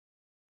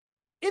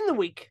In the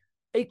week,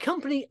 a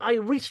company I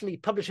recently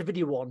published a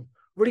video on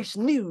released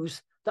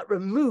news that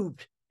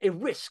removed a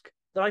risk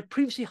that I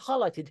previously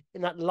highlighted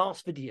in that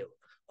last video.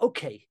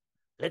 Okay,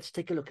 let's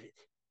take a look at it.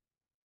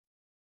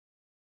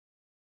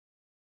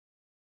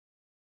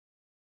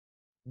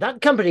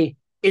 That company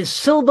is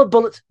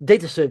Silverbullet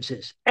Data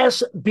Services.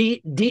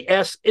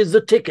 SBDS is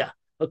the ticker.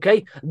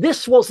 Okay,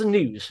 this was the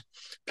news.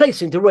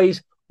 Placing to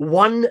raise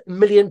 £1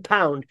 million.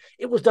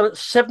 It was done at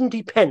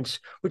 70 pence,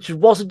 which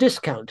was a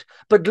discount.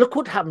 But look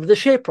what happened to the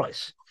share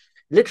price.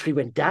 Literally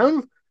went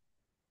down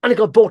and it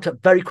got bought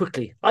up very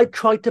quickly. I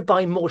tried to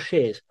buy more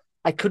shares.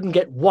 I couldn't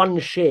get one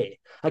share.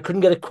 I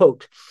couldn't get a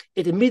quote.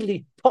 It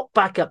immediately popped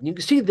back up. And you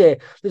can see there's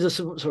a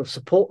sort of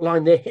support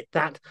line there, hit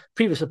that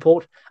previous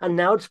support, and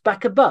now it's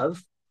back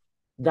above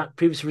that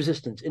previous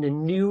resistance in a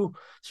new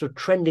sort of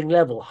trending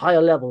level,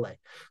 higher level there.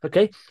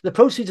 Okay, the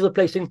proceeds of the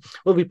placing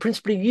will be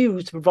principally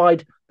used to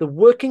provide the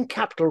working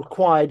capital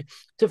required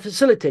to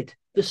facilitate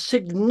the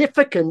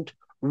significant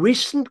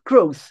recent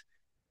growth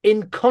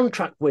in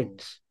contract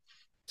wins.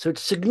 So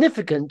it's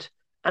significant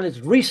and it's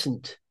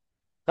recent.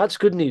 That's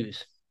good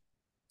news.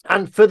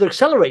 And further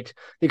accelerate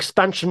the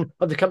expansion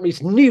of the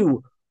company's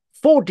new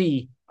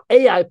 4D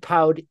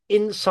AI-powered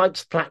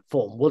insights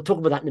platform. We'll talk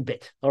about that in a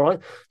bit, all right?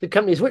 The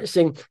company is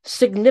witnessing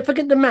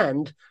significant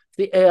demand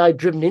for the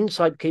AI-driven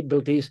insight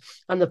capabilities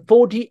and the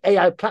 4D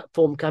AI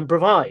platform can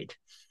provide,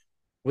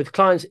 with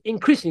clients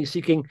increasingly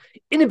seeking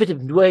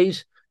innovative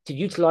ways to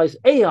utilize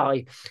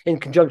AI in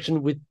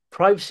conjunction with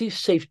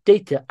privacy-safe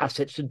data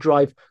assets to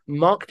drive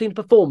marketing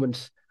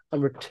performance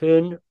and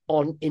return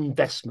on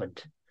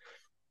investment.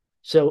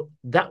 So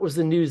that was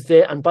the news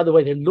there. And by the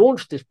way, they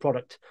launched this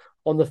product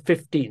on the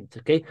 15th,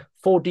 okay?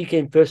 4D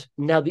came first,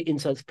 now the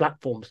Insights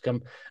platforms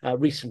come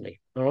recently,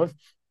 all right?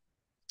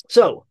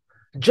 So,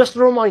 just a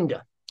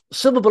reminder,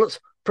 Silverbullet's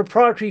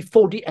proprietary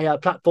 4D AI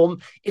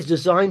platform is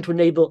designed to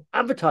enable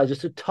advertisers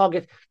to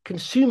target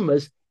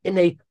consumers in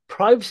a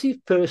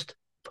privacy-first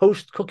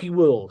post-cookie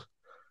world.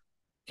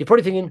 You're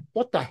probably thinking,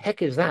 what the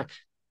heck is that?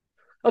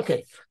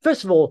 Okay,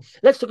 first of all,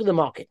 let's look at the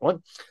market, right?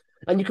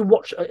 And you can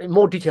watch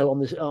more detail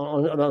on this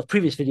on our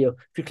previous video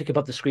if you click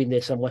above the screen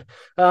there somewhere.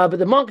 But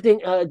the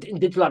marketing in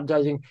digital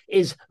advertising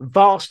is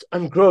vast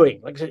and growing.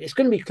 Like I said, it's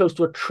going to be close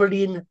to $1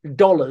 trillion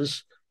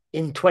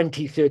in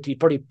 2030,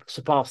 probably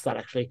surpass that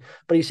actually.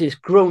 But you see, it's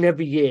grown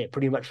every year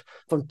pretty much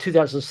from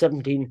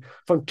 2017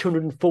 from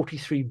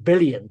 243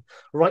 billion.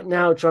 Right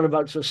now, it's around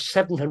about sort of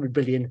 700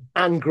 billion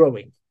and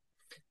growing.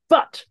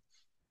 But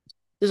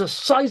there's a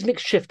seismic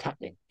shift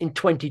happening in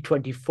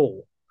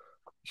 2024.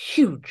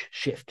 Huge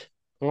shift.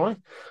 All right.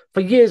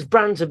 For years,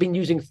 brands have been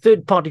using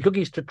third-party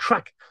cookies to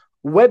track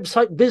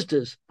website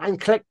visitors and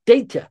collect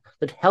data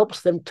that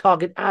helps them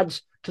target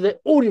ads to their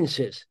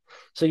audiences.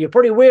 So you're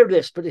probably aware of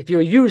this, but if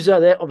you're a user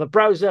there of a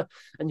browser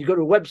and you go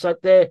to a website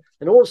there,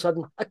 then all of a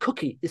sudden a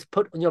cookie is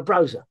put on your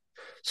browser.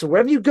 So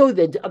wherever you go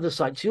then to other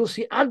sites, you'll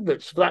see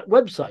adverts for that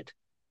website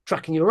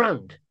tracking you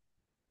around.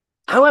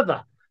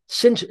 However,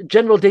 since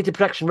General Data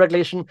Protection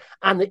Regulation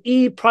and the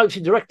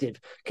e-Privacy Directive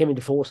came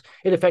into force,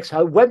 it affects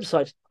how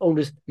website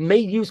owners may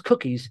use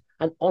cookies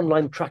and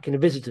online tracking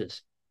of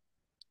visitors.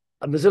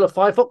 And Mozilla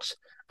Firefox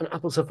and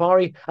Apple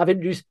Safari have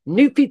introduced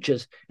new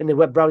features in their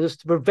web browsers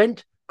to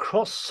prevent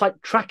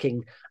cross-site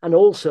tracking and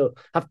also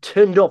have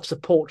turned off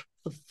support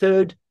for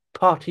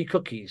third-party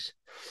cookies.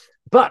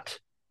 But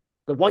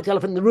the white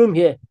elephant in the room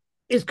here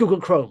is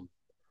Google Chrome,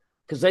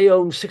 because they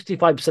own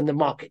 65% of the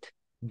market.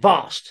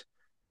 Vast.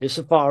 There's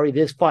Safari,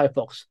 there's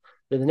Firefox.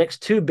 They're the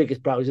next two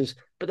biggest browsers,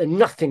 but they're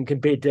nothing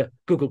compared to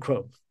Google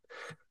Chrome.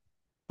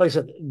 Like I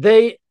said,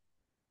 they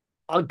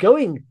are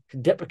going to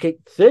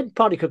deprecate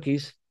third-party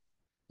cookies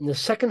in the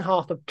second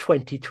half of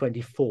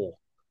 2024.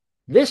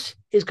 This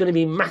is going to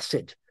be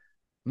massive,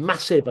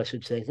 I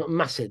should say. It's not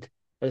massive, that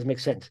doesn't make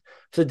sense,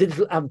 for the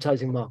digital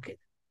advertising market.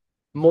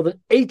 More than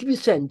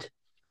 80%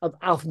 of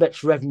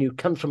Alphabet's revenue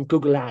comes from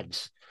Google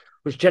Ads,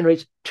 which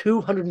generates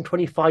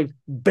 $225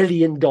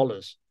 billion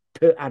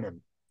per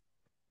annum.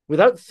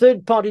 Without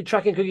third-party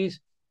tracking cookies,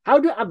 how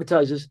do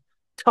advertisers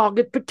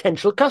target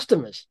potential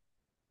customers?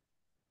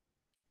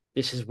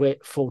 This is where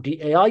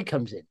 4D AI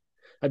comes in,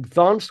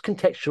 advanced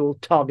contextual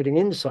targeting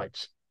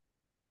insights.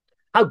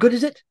 How good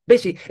is it?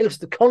 Basically, it looks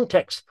at the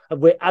context of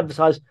where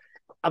advertisers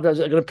are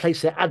going to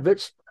place their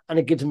adverts, and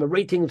it gives them a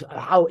rating of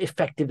how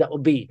effective that will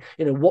be,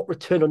 what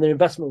return on their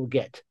investment will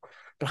get.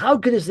 But how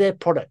good is their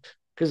product?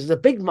 Because it's a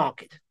big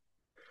market.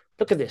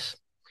 Look at this.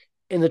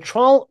 In the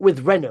trial with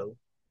Renault,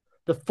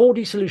 the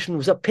 4D solution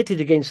was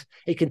pitted against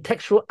a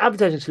contextual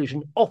advertising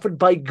solution offered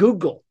by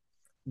Google,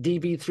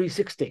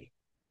 DV360.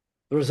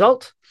 The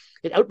result?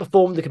 It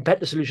outperformed the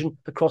competitor solution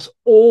across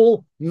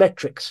all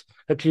metrics,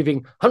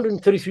 achieving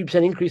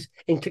 133% increase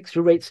in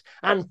click-through rates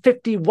and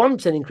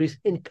 51% increase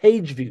in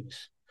page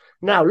views.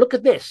 Now, look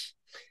at this.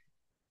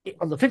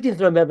 On the 15th of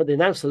November, they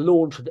announced the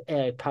launch of the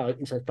AI-powered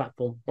Insights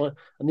platform, right?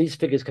 And these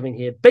figures coming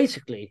here.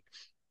 Basically,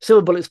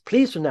 Silverbullet is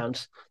pleased to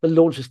announce the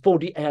launch of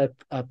 4D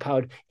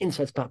AI-powered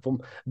Insights platform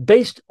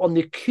based on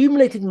the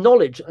accumulated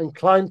knowledge and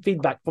client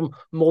feedback from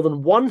more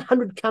than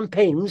 100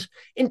 campaigns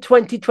in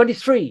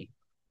 2023.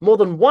 more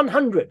than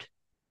 100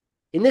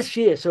 in this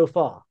year so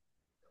far.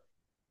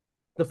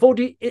 The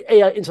 4D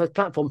AI Insights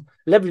platform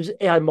leverages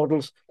AI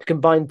models to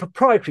combine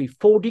proprietary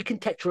 4D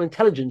contextual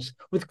intelligence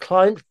with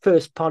client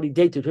first-party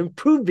data to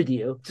improve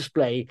video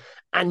display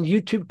and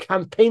YouTube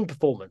campaign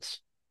performance.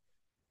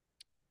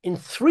 In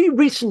 3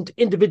 recent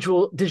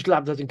individual digital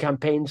advertising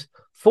campaigns,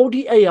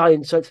 4D AI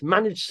Insights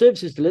managed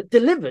services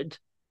delivered,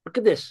 look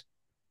at this,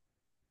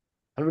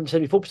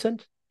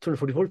 174%,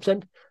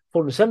 244%,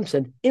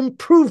 407%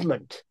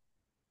 improvement,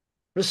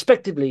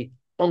 respectively,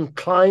 on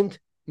client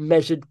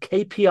measured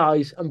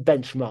KPIs and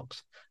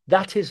benchmarks.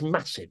 That is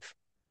massive.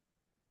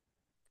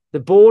 The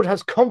board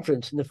has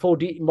confidence in the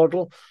 4D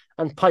model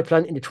and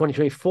pipeline into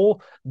 2024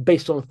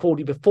 based on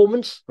 4D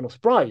performance, I'm not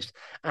surprised,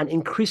 and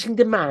increasing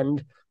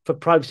demand for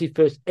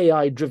privacy-first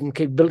AI-driven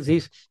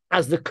capabilities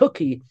as the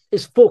cookie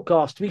is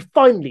forecast to be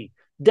finally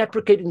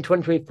deprecated in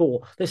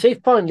 2024. They say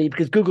finally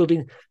because Google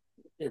has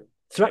been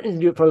threatening to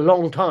do it for a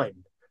long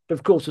time. But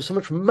of course, there's so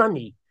much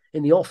money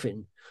in the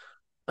offing,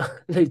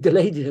 they've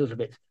delayed it a little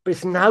bit. But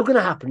it's now going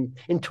to happen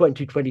in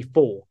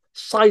 2024.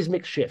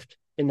 Seismic shift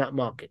in that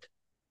market.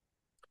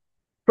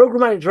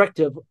 Programmatic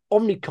director of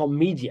Omnicom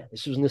Media,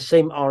 this was in the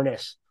same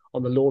RNS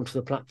on the launch of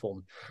the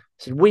platform,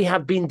 said, "We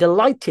have been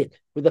delighted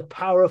with the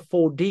power of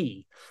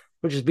 4D,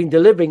 which has been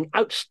delivering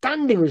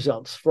outstanding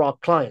results for our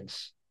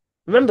clients."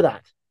 Remember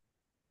that.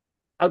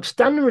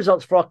 Outstanding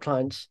results for our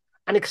clients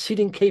and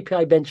exceeding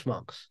KPI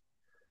benchmarks.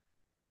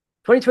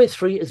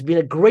 2023 has been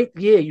a great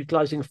year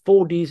utilizing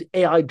 4D's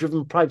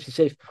AI-driven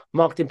privacy-safe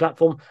marketing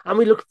platform, and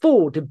we look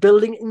forward to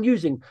building and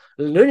using,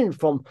 learning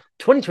from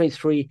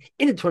 2023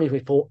 into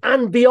 2024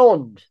 and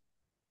beyond.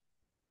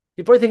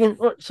 You're probably thinking,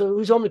 right, so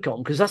who's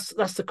Omnicom? Because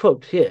that's the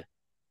quote here.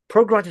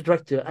 Programmatic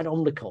director at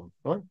Omnicom,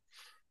 right?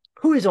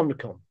 Who is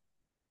Omnicom?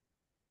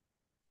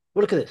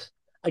 Well, look at this.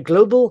 A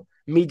global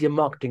media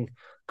marketing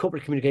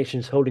corporate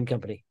communications holding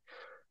company.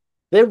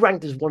 They're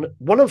ranked as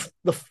one of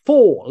the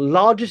 4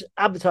 largest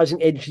advertising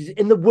agencies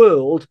in the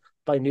world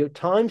by New York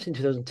Times in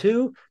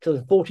 2002.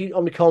 2014,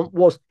 Omnicom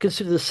was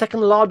considered the 2nd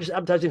largest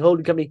advertising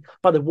holding company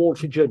by the Wall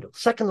Street Journal.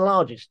 2nd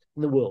largest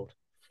in the world.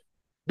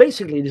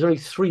 Basically, there's only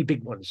 3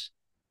 big ones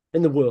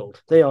in the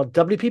world. They are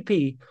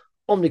WPP,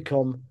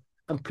 Omnicom,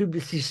 and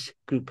Publicis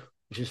Group,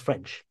 which is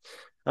French,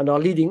 and are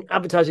leading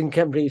advertising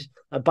companies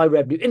by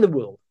revenue in the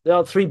world. They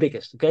are the 3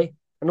 biggest, okay?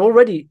 And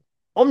already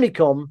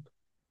Omnicom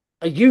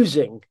are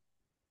using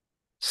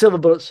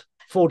Silverbullet's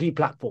 4D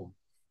platform.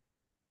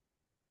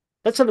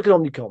 Let's have a look at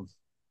Omnicom.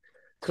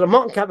 It's got a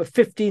market cap of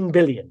 15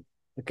 billion,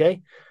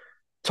 okay?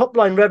 Top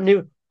line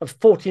revenue of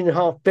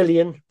 14.5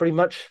 billion, pretty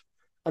much,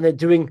 and they're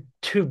doing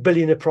 2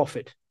 billion of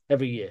profit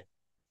every year.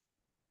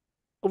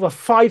 Over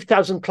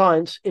 5,000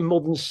 clients in more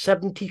than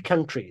 70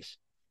 countries.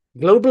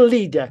 Global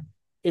leader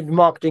in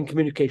marketing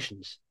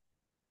communications.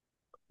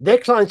 Their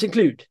clients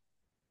include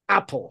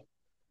Apple,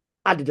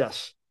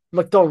 Adidas,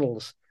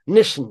 McDonald's,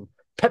 Nissan,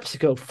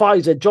 PepsiCo,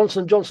 Pfizer,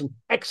 Johnson & Johnson,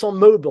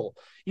 ExxonMobil,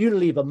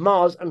 Unilever,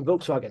 Mars, and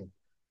Volkswagen.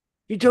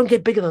 You don't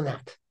get bigger than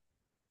that.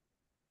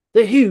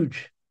 They're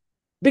huge.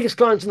 Biggest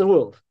clients in the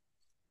world.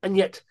 And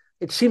yet,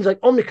 it seems like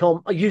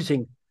Omnicom are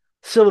using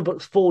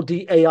Silverbullet's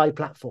 4D AI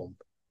platform.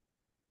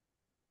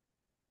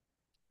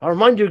 I'll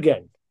remind you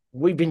again,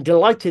 we've been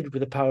delighted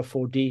with the power of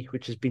 4D,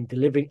 which has been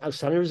delivering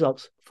outstanding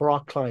results for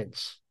our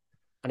clients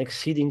and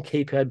exceeding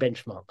KPI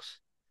benchmarks.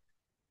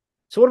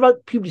 So what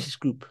about Publicis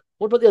Group?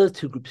 What about the other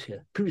 2 groups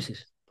here?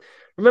 Publicis.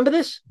 Remember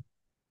this?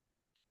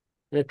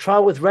 In a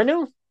trial with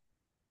Renault,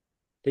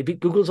 they beat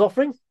Google's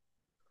offering.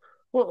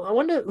 Well, I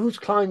wonder whose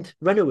client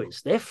Renault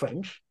is. They're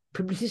French.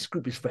 Publicis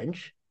Group is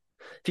French.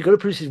 If you go to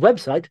Publicis'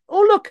 website,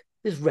 oh, look,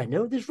 there's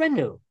Renault, there's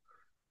Renault.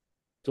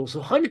 There's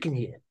also Heineken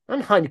here,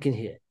 and Heineken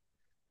here.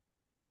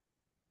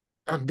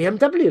 And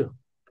BMW.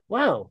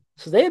 Wow.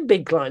 So they're a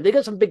big client. They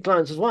got some big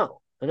clients as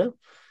well, you know?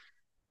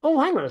 Oh,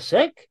 hang on a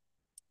sec.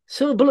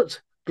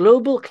 Silverbullet's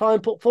global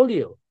client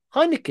portfolio.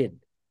 Heineken.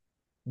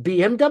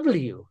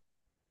 BMW.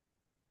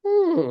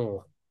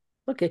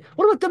 Okay.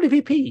 What about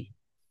WPP?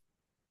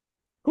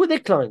 Who are their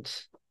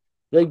clients?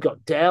 They've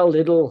got Dell,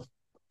 Lidl,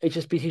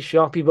 HSBC,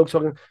 Sharpie,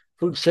 Volkswagen,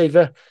 Food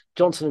Saver,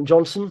 Johnson &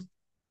 Johnson.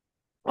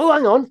 Oh,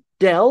 hang on.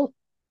 Dell,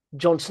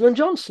 Johnson &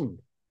 Johnson.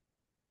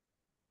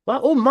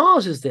 Wow. Oh,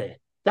 Mars is there.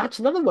 That's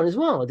another one as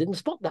well. I didn't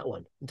spot that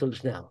one until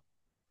just now.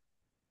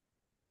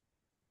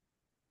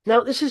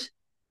 Now, this is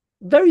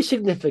very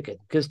significant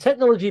because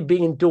technology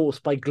being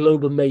endorsed by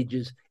global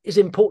majors is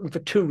important for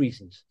 2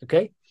 reasons,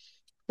 okay?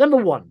 Number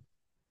 1,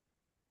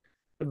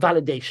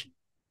 validation.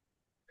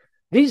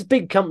 These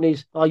big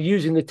companies are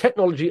using the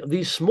technology of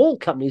these small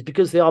companies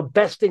because they are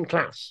best in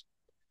class.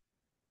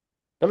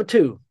 Number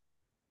 2,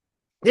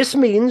 this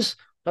means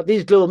that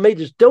these global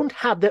majors don't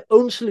have their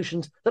own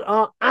solutions that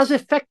are as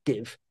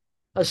effective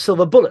as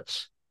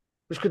Silverbullet's,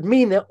 which could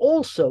mean they're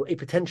also a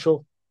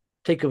potential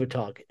takeover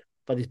target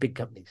by these big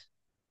companies.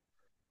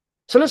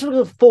 So let's look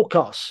at the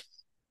forecasts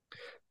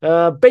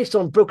based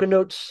on broker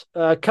notes,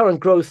 current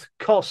growth,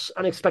 costs,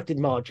 and expected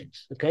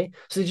margins. Okay,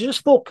 so these are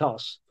just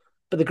forecasts,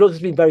 but the growth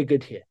has been very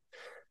good here.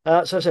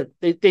 So I said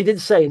they did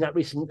say in that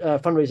recent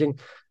fundraising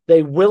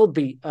they will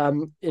be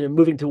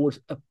moving towards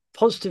a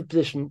positive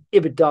position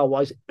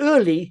EBITDA-wise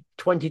early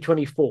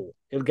 2024.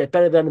 It'll get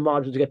better then, the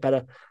margins will get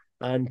better,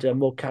 and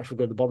more cash will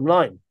go to the bottom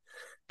line.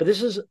 But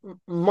this is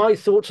my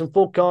thoughts and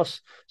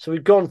forecasts. So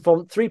we've gone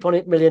from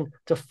 3.8 million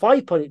to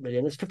 5.8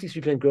 million. That's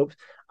 53% growth.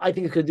 I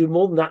think it's going to do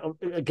more than that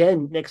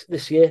again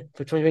this year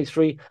for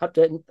 2023, up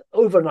to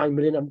over 9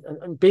 million.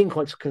 I'm being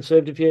quite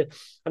conservative here.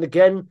 And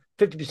again,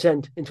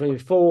 50% in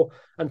 2024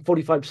 and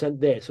 45%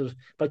 there. So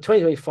by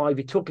 2025,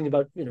 you're talking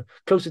about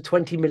close to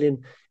 20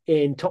 million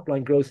in top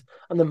line growth,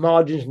 and the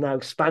margins now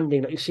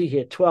expanding. Like you see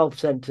here,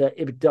 12%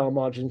 EBITDA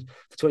margins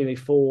for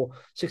 2024,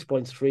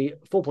 6.3,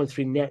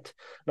 4.3 net.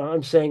 Now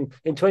I'm saying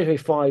in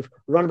 2025,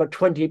 around about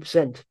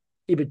 28%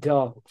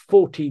 EBITDA,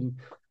 14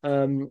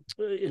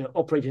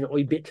 operating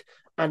EBIT,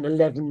 and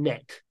 11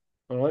 net.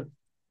 All right,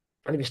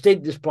 and if you stayed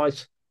at this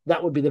price,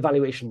 that would be the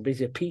valuation,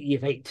 basically a PE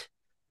of 8.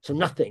 So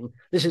nothing.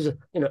 This is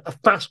a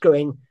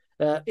fast-growing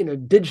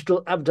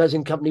digital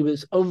advertising company with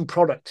its own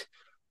product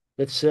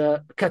that's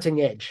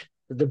cutting edge.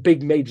 The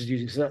big majors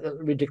using, so that's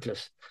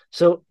ridiculous.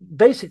 So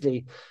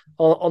basically,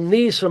 on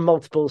these sort of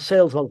multiples,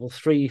 sales multiple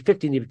 3,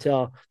 15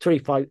 EBITDA,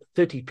 25,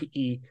 30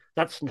 PE,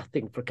 that's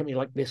nothing for a company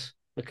like this.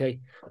 Okay,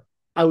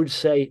 I would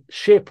say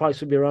share price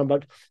would be around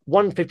about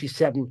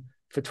 157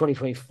 for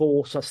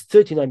 2024, so that's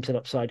 39%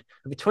 upside.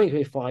 And for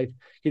 2025,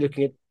 you're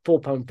looking at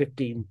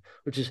 £4.15,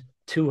 which is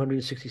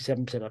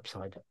 267%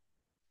 upside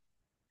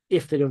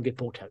if they don't get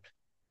bought out.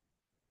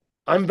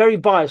 I'm very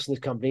biased in this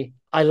company.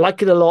 I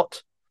like it a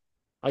lot.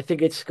 I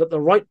think it's got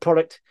the right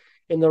product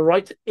in the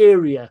right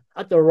area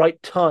at the right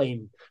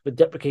time with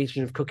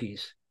deprecation of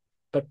cookies.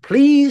 But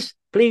please,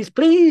 please,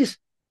 please,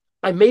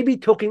 I may be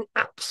talking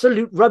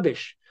absolute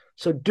rubbish.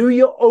 So do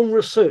your own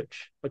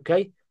research,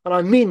 okay? And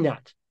I mean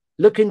that.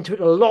 Look into it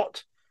a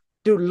lot.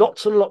 Do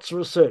lots and lots of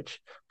research.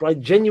 But I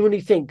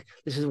genuinely think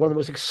this is one of the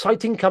most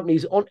exciting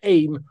companies on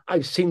AIM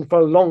I've seen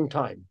for a long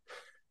time.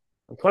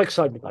 I'm quite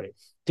excited about it.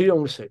 Do your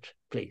own research,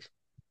 please.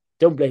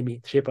 Don't blame me.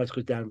 The share price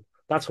goes down.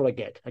 That's what I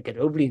get. I get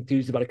overly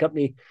enthused about a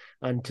company,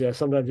 and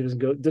sometimes it doesn't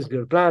go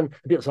to plan.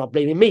 And people start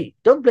blaming me.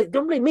 Don't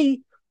blame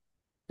me.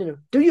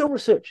 Do your own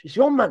research. It's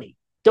your money.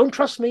 Don't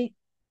trust me.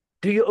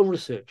 Do your own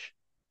research.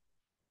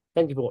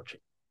 Thank you for watching.